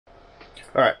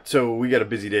All right, so we got a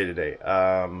busy day today.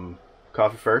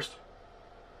 Coffee first,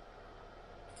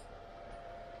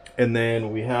 and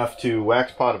then we have to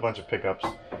wax pot a bunch of pickups.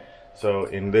 So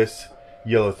in this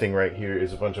yellow thing right here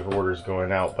is a bunch of orders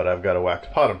going out, but I've got to wax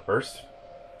pot them first.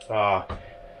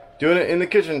 Doing it in the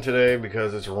kitchen today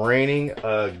because it's raining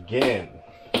again.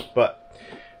 But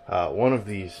one of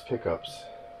these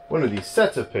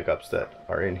sets of pickups that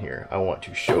are in here, I want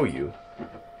to show you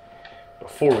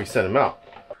before we send them out.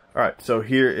 All right, so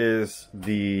here is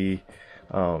the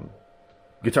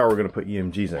guitar we're going to put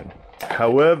EMGs in.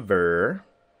 However,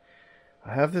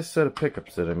 I have this set of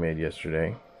pickups that I made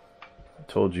yesterday. I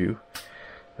told you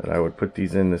that I would put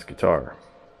these in this guitar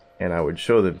and I would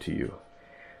show them to you.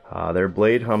 They're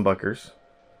blade humbuckers.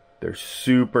 They're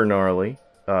super gnarly.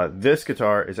 This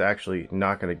guitar is actually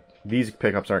not going to, these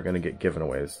pickups aren't going to get given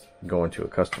away as going to a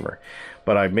customer.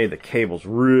 But I made the cables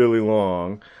really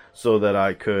long so that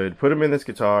I could put them in this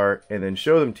guitar and then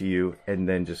show them to you and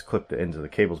then just clip the ends of the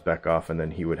cables back off, and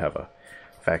then he would have a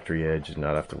factory edge and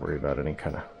not have to worry about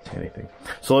anything.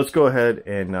 So let's go ahead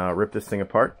and rip this thing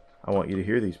apart. I want you to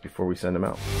hear these before we send them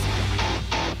out.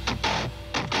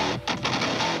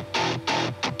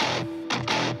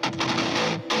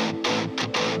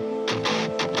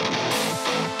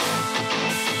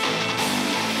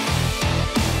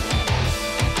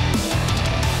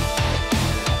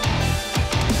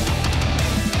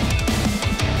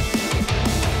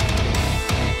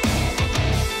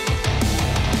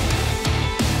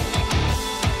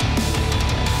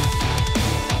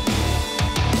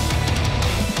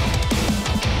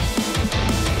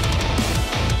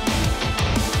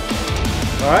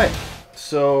 Alright,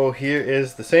 so here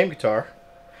is the same guitar,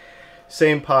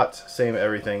 same pots, same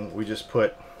everything. We just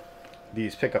put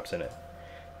these pickups in it.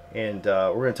 And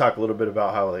we're going to talk a little bit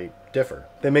about how they differ.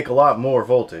 They make a lot more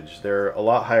voltage. They're a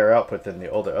lot higher output than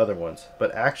the other ones,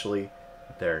 but actually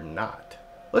they're not.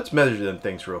 Let's measure them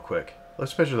things real quick.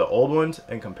 Let's measure the old ones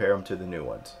and compare them to the new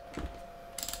ones.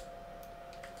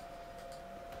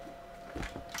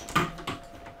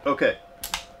 Okay.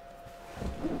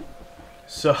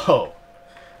 So,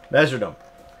 measured them.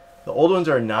 The old ones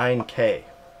are 9K.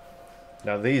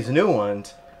 Now these new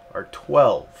ones are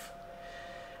 12.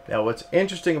 Now what's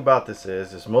interesting about this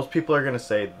is most people are going to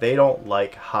say they don't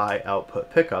like high output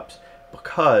pickups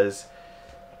because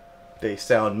they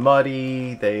sound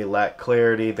muddy, they lack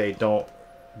clarity, they don't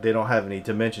have any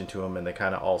dimension to them, and they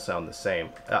kind of all sound the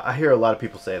same. I hear a lot of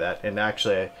people say that, and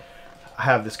actually I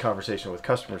have this conversation with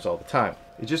customers all the time.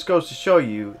 It just goes to show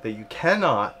you that you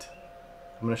cannot,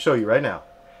 I'm going to show you right now,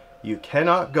 you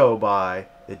cannot go by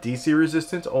the DC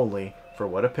resistance only for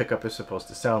what a pickup is supposed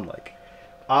to sound like.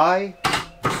 I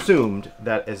assumed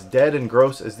that as dead and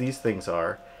gross as these things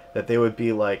are, that they would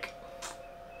be like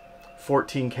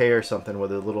 14K or something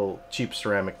with a little cheap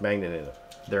ceramic magnet in it.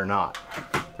 They're not.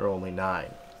 They're only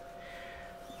 9.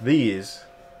 These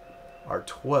are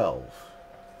 12.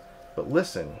 But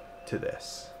listen to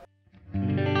this.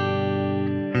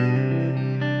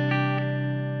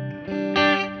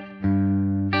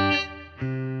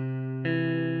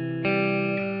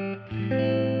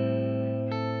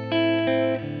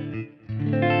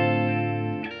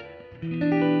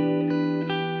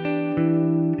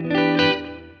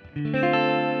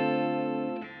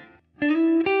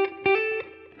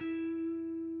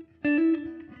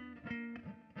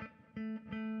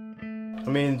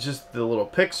 I mean, just the little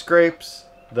pick scrapes,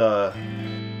 the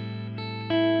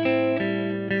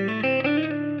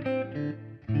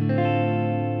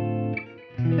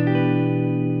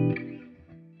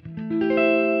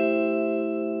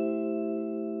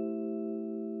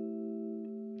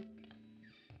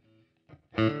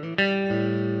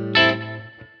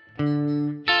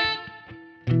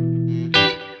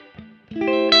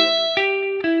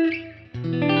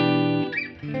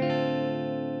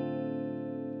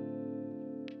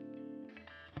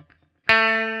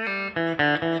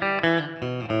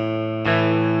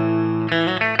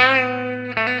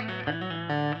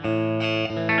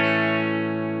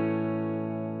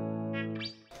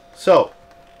so,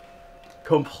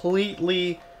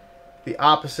 completely the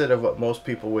opposite of what most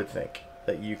people would think.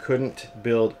 That you couldn't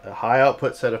build a high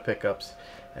output set of pickups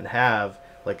and have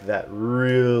like that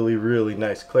really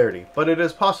nice clarity. But it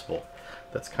is possible.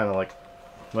 That's kind of like,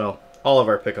 well, all of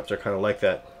our pickups are kind of like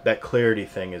that. That clarity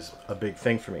thing is a big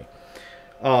thing for me.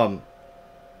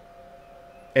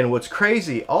 And what's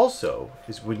crazy also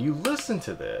is when you listen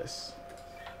to this,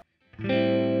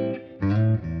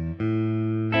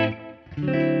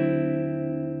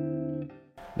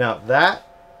 now that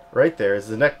right there is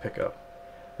the neck pickup.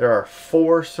 There are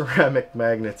 4 ceramic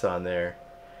magnets on there,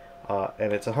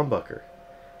 and it's a humbucker.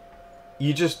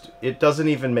 it doesn't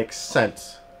even make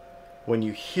sense when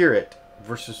you hear it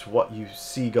versus what you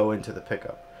see go into the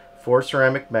pickup. 4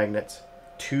 ceramic magnets,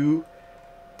 2,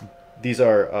 these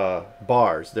are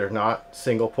bars, they're not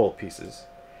single pole pieces,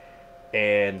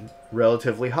 and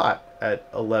relatively hot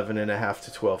at 11.5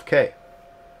 to 12K.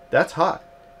 That's hot.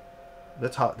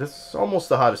 That's hot. This is almost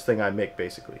the hottest thing I make,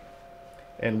 basically.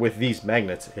 And with these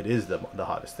magnets, it is the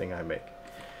hottest thing I make.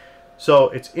 So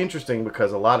it's interesting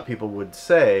because a lot of people would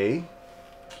say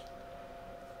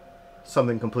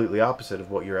something completely opposite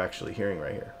of what you're actually hearing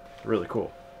right here. Really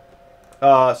cool.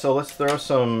 So let's throw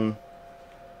some...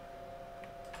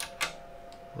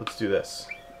 Let's do this,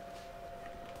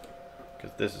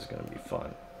 because this is going to be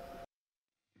fun.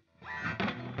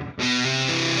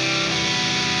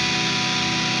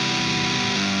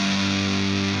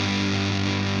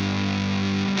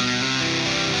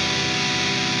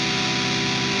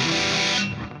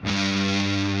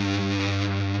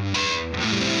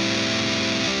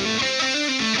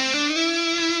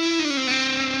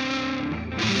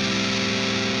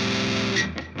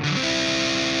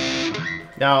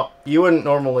 Now, you wouldn't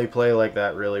normally play like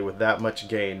that really with that much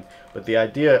gain, but the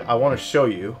idea I want to show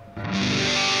you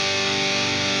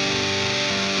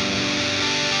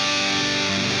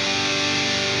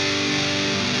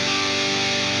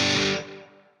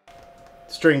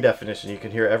string definition. You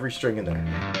can hear every string in there.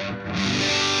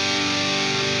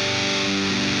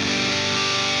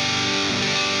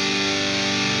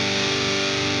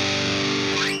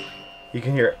 You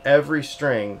can hear every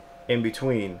string in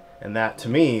between, and that to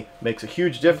me makes a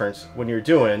huge difference when you're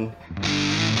doing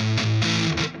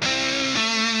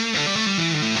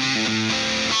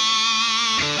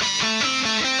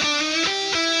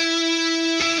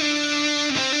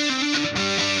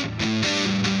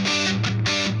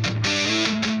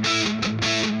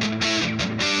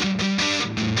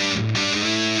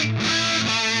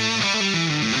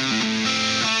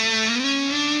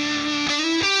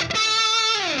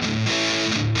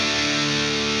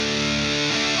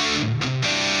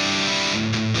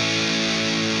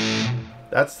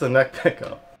that's the neck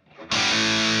pickup.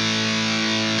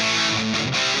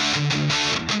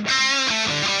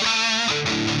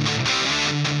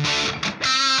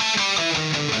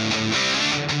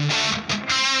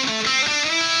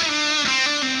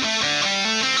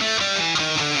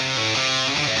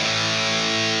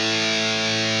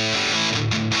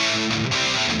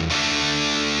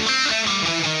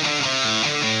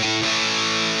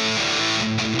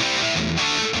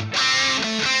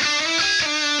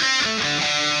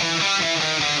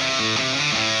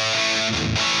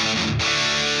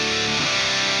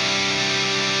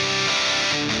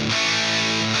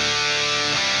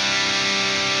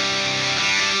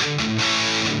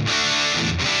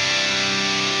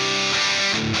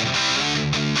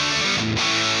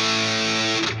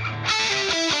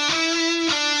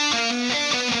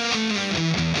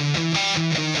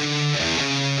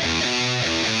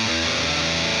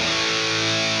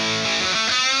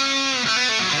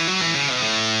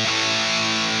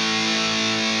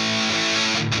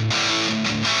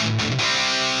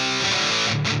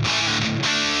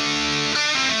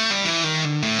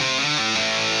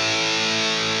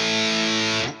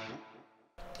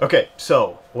 Okay,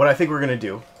 so what I think we're gonna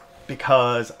do,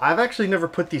 because I've actually never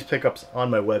put these pickups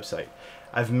on my website.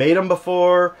 I've made them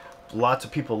before, lots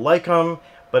of people like them,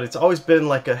 but it's always been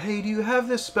like a, hey, do you have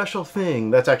this special thing?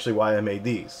 That's actually why I made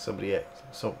these.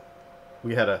 So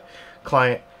we had a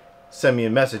client send me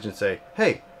a message and say,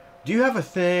 hey, do you have a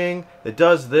thing that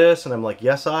does this? And I'm like,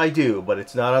 yes, I do, but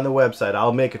it's not on the website.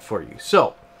 I'll make it for you.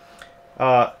 So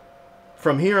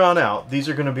from here on out, these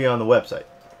are gonna be on the website.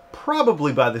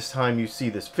 Probably by this time you see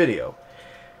this video,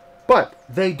 but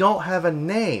they don't have a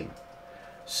name.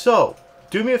 So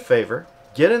do me a favor,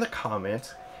 get in the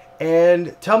comments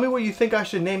and tell me what you think I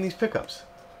should name these pickups.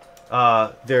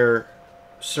 They're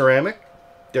ceramic,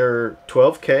 they're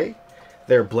 12K,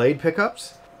 they're blade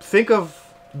pickups. Think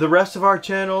of the rest of our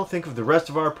channel, think of the rest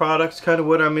of our products, kind of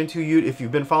what I'm into. If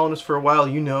you've been following us for a while,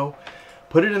 you know.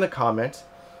 Put it in the comments.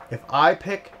 If I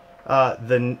pick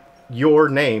your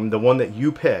name, the one that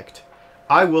you picked,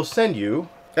 I will send you,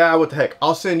 what the heck,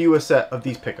 I'll send you a set of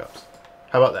these pickups.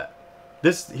 How about that?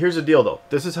 Here's the deal though.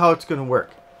 This is how it's going to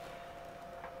work.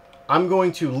 I'm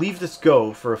going to leave this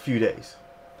go for a few days.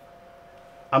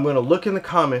 I'm going to look in the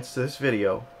comments to this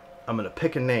video. I'm going to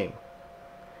pick a name.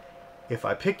 If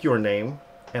I pick your name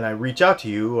and I reach out to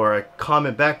you or I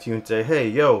comment back to you and say, hey,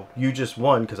 yo, you just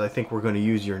won because I think we're going to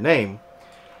use your name,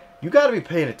 you got to be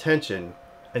paying attention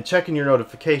and checking your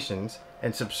notifications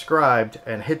and subscribed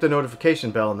and hit the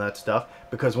notification bell and that stuff,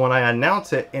 because when I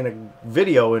announce it in a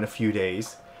video in a few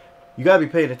days, you gotta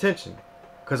be paying attention,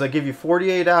 because I give you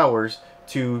 48 hours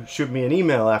to shoot me an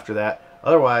email after that.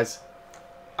 Otherwise,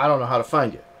 I don't know how to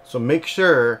find you. So make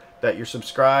sure that you're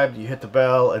subscribed, you hit the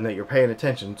bell, and that you're paying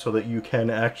attention so that you can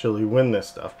actually win this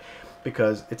stuff.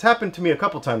 Because it's happened to me a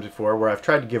couple times before where I've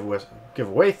tried to give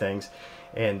away things,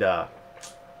 and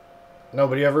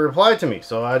nobody ever replied to me,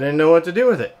 so I didn't know what to do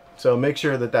with it. So make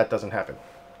sure that that doesn't happen.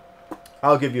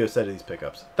 I'll give you a set of these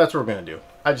pickups. That's what we're going to do.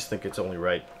 I just think it's only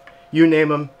right. You name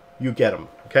them, you get them,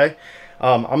 okay?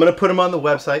 I'm going to put them on the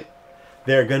website.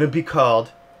 They're going to be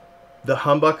called the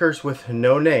Humbuckers with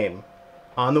No Name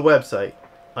on the website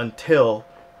until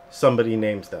somebody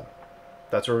names them.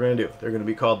 That's what we're going to do. They're going to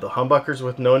be called the Humbuckers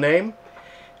with No Name.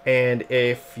 And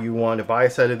if you want to buy a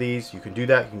set of these, you can do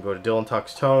that. You can go to Dylan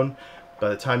Talks Tone. By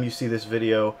the time you see this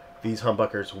video, these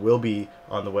humbuckers will be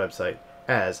on the website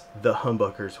as the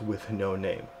Humbuckers with No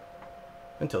Name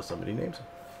until somebody names them.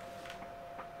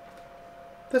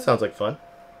 That sounds like fun.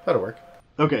 That'll work.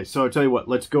 Okay, so I'll tell you what,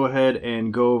 let's go ahead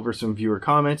and go over some viewer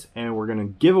comments, and we're going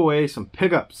to give away some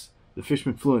pickups, the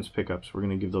Fishman Fluence pickups. We're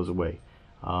going to give those away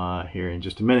here in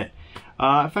just a minute.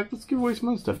 In fact, let's give away some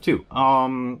other stuff too.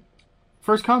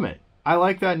 First comment, I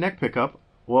like that neck pickup.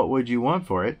 What would you want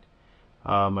for it?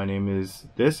 My name is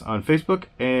this on Facebook,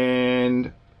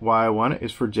 and why I want it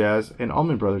is for Jazz and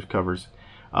Allman Brothers covers.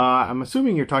 I'm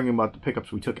assuming you're talking about the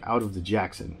pickups we took out of the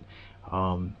Jackson.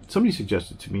 Somebody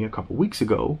suggested to me a couple weeks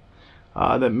ago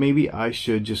that maybe I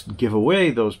should just give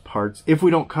away those parts if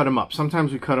we don't cut them up.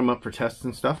 Sometimes we cut them up for tests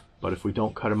and stuff, but if we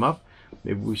don't cut them up,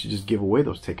 maybe we should just give away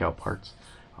those takeout parts.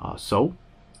 So,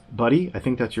 buddy, I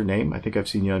think that's your name. I think I've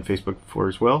seen you on Facebook before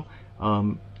as well.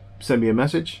 Send me a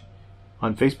message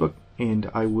on Facebook,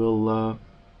 and I will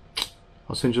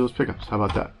I'll send you those pickups. How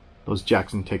about that? Those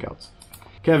Jackson takeouts.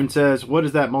 Kevin says, what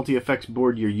is that multi-effects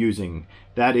board you're using?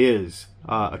 That is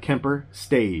a Kemper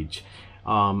Stage.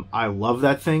 I love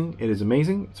that thing. It is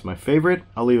amazing. It's my favorite.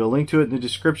 I'll leave a link to it in the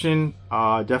description.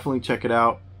 Definitely check it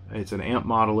out. It's an amp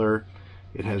modeler.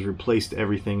 It has replaced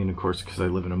everything, and of course, because I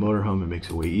live in a motorhome, it makes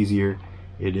it way easier.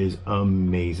 It is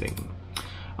amazing.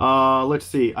 Let's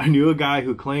see. I knew a guy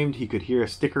who claimed he could hear a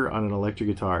sticker on an electric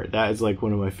guitar. That is like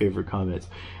one of my favorite comments.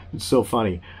 It's so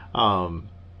funny.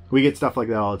 We get stuff like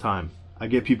that all the time. I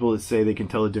get people that say they can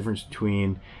tell the difference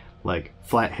between like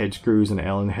flat head screws and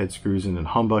Allen head screws in a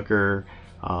humbucker.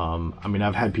 I mean,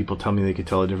 I've had people tell me they could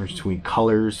tell the difference between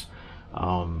colors.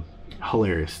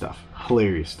 Hilarious stuff.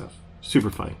 Hilarious stuff. Super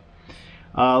funny.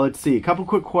 Let's see. A couple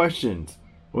quick questions.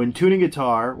 When tuning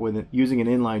guitar with using an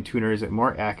inline tuner, is it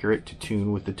more accurate to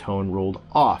tune with the tone rolled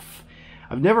off?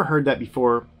 I've never heard that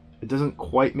before. It doesn't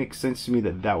quite make sense to me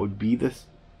that that would be this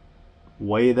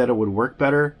way that it would work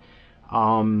better.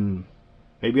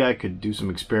 Maybe I could do some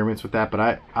experiments with that,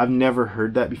 but I've never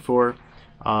heard that before.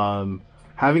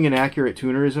 Having an accurate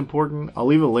tuner is important. I'll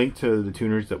leave a link to the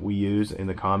tuners that we use in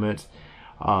the comments.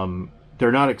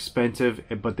 They're not expensive,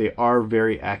 but they are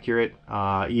very accurate.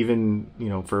 Even, you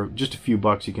know, for just a few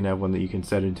bucks, you can have one that you can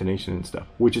set intonation and stuff,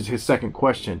 which is his second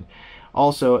question.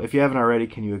 Also, if you haven't already,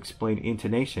 can you explain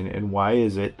intonation, and why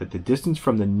is it that the distance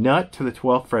from the nut to the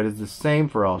 12th fret is the same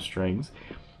for all strings,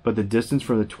 but the distance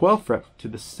from the 12th fret to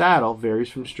the saddle varies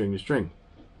from string to string?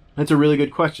 That's a really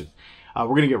good question. We're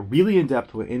going to get really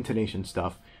in-depth with intonation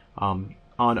stuff on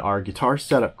our guitar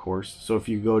setup course. So if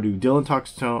you go to Dylan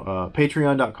Talks Tone,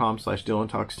 patreon.com/Dylan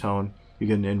Talks Tone, you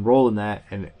can enroll in that,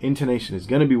 and intonation is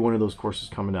going to be one of those courses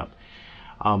coming up.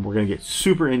 We're going to get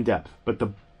super in-depth, but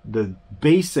the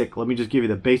basic, let me just give you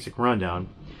the basic rundown.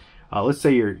 Let's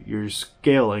say your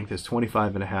scale length is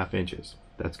 25.5 inches.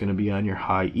 That's going to be on your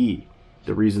high E.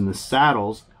 The reason the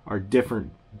saddles are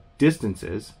different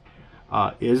distances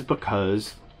is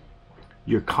because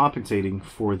you're compensating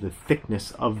for the thickness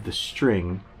of the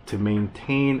string to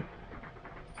maintain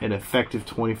an effective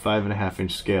 25.5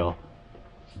 inch scale,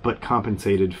 but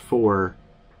compensated for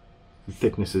the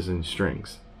thicknesses in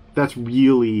strings. That's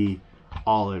really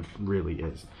all it really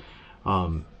is.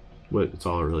 It's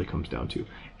all it really comes down to.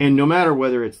 And no matter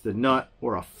whether it's the nut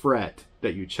or a fret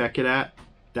that you check it at,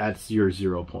 that's your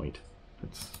 0 point.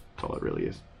 That's all it really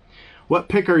is. What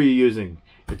pick are you using?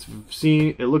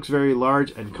 It looks very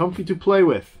large and comfy to play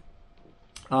with.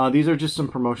 These are just some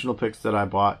promotional picks that I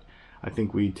bought. I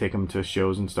think we take them to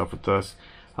shows and stuff with us.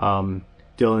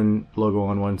 Dylan logo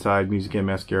on one side, Music and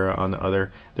Mascara on the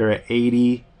other. They're at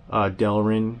 80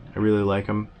 Delrin. I really like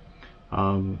them.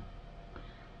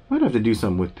 Might have to do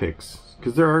something with picks,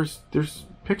 because there's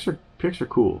picks are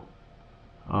cool.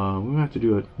 We might have to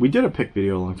do it. We did a pick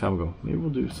video a long time ago. Maybe we'll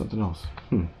do something else.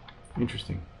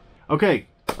 Interesting. Okay,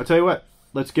 I'll tell you what.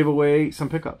 Let's give away some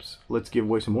pickups. Let's give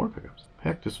away some more pickups.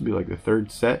 Heck, this will be like the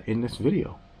third set in this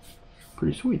video.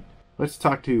 Pretty sweet. Let's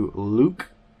talk to Luke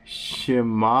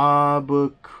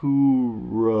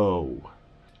Shimabukuro.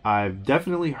 I've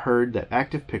definitely heard that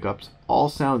active pickups all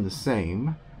sound the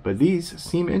same, but these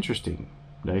seem interesting.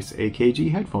 Nice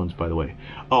AKG headphones, by the way.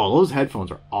 Oh, those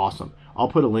headphones are awesome. I'll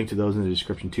put a link to those in the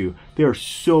description too. They are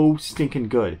so stinking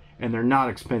good, and they're not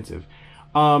expensive.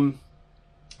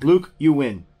 Luke, you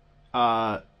win.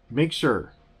 Make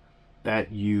sure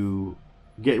that you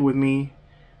get with me.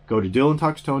 Go to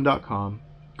dylantalkstone.com.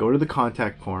 Go to the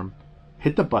contact form.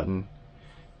 Hit the button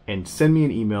and send me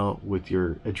an email with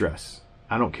your address.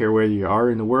 I don't care where you are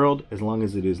in the world, as long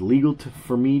as it is legal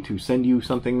for me to send you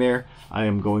something there, I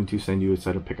am going to send you a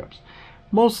set of pickups.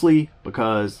 Mostly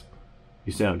because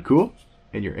you sound cool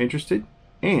and you're interested,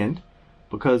 and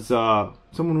because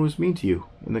someone was mean to you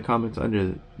in the comments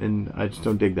under it, and I just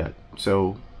don't dig that.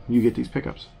 So you get these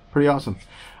pickups. Pretty awesome.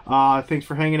 Thanks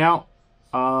for hanging out.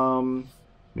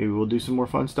 Maybe we'll do some more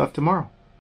fun stuff tomorrow.